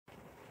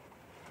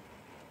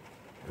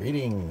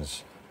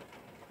Greetings.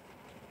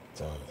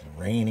 It's a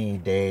rainy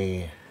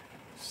day,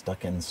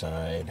 stuck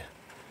inside,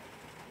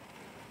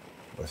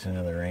 listening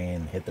to the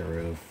rain hit the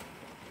roof.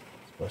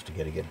 Supposed to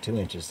get a good 2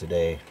 inches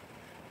today.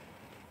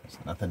 There's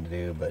nothing to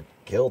do but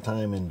kill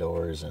time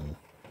indoors, and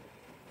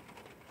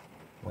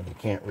when you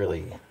can't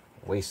really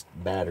waste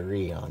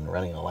battery on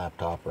running a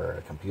laptop or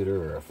a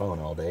computer or a phone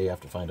all day, you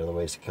have to find other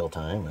ways to kill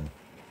time. And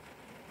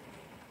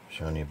I've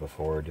shown you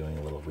before, doing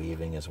a little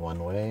weaving is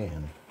one way,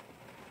 and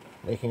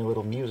making a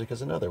little music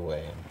is another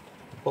way,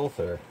 and both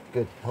are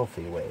good,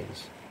 healthy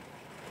ways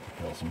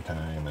to kill some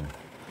time. And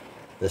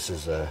this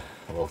is a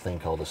little thing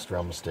called a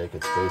Strumstick.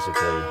 It's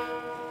basically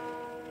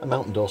a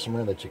mountain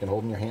dulcimer that you can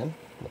hold in your hand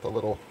with a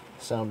little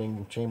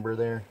sounding chamber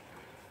there.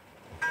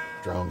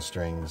 Drone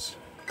strings.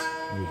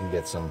 You can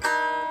get some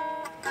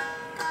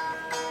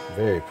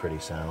very pretty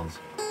sounds.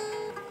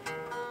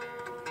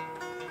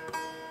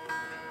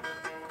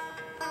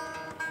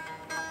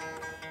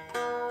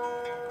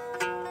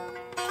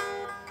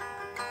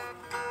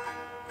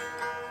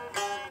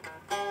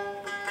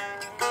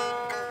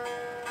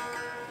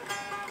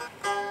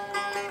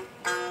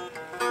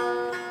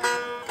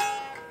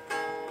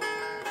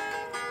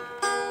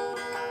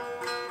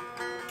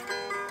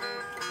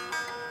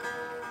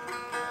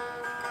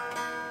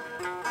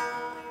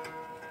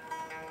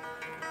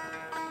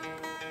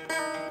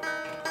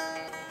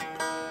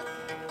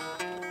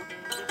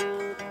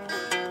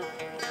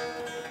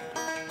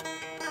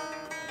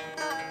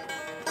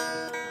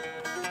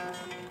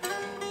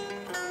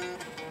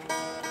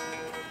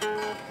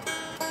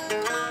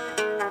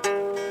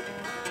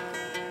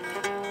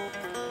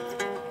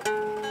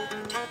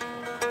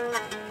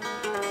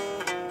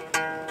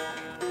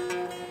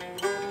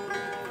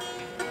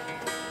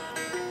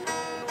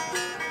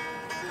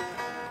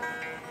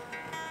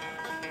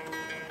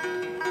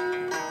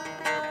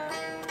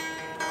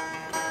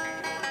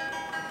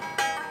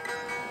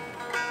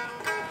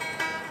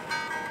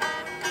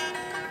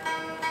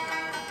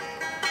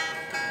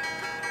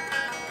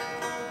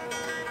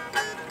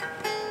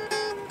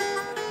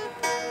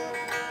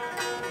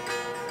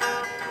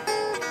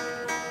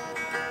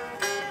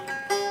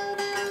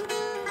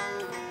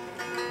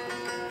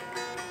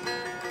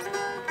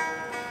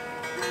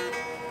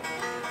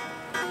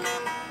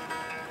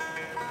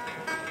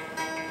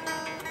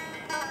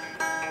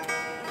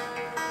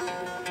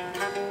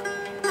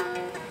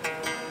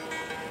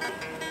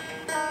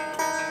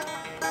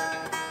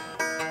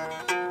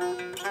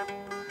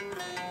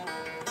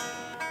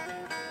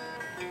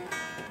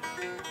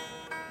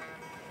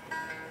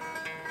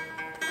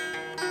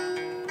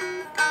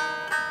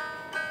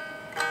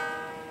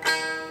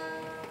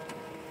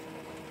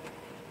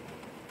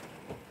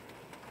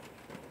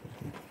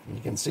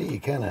 You can see you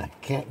kind of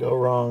can't go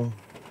wrong.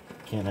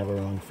 Can't have a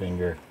wrong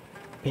finger,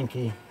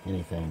 pinky,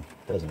 anything.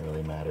 Doesn't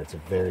really matter. It's a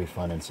very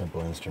fun and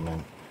simple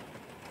instrument.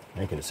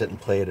 I could sit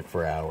and play it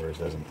for hours.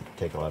 Doesn't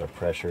take a lot of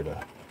pressure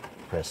to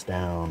press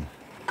down.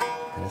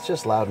 And it's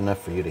just loud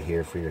enough for you to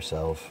hear for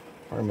yourself.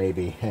 Or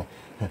maybe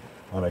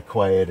on a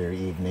quieter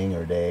evening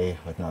or day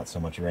with not so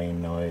much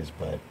rain noise,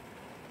 but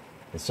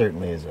it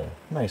certainly is a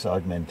nice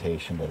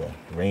augmentation to the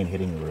rain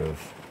hitting the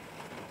roof.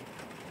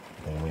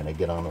 I'm going to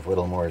get on with a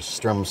little more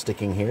strum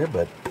sticking here,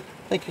 but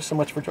thank you so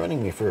much for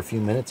joining me for a few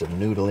minutes of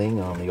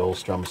noodling on the old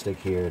Strumstick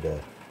here to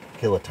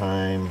kill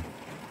a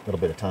little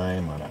bit of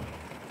time on a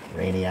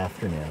rainy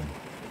afternoon.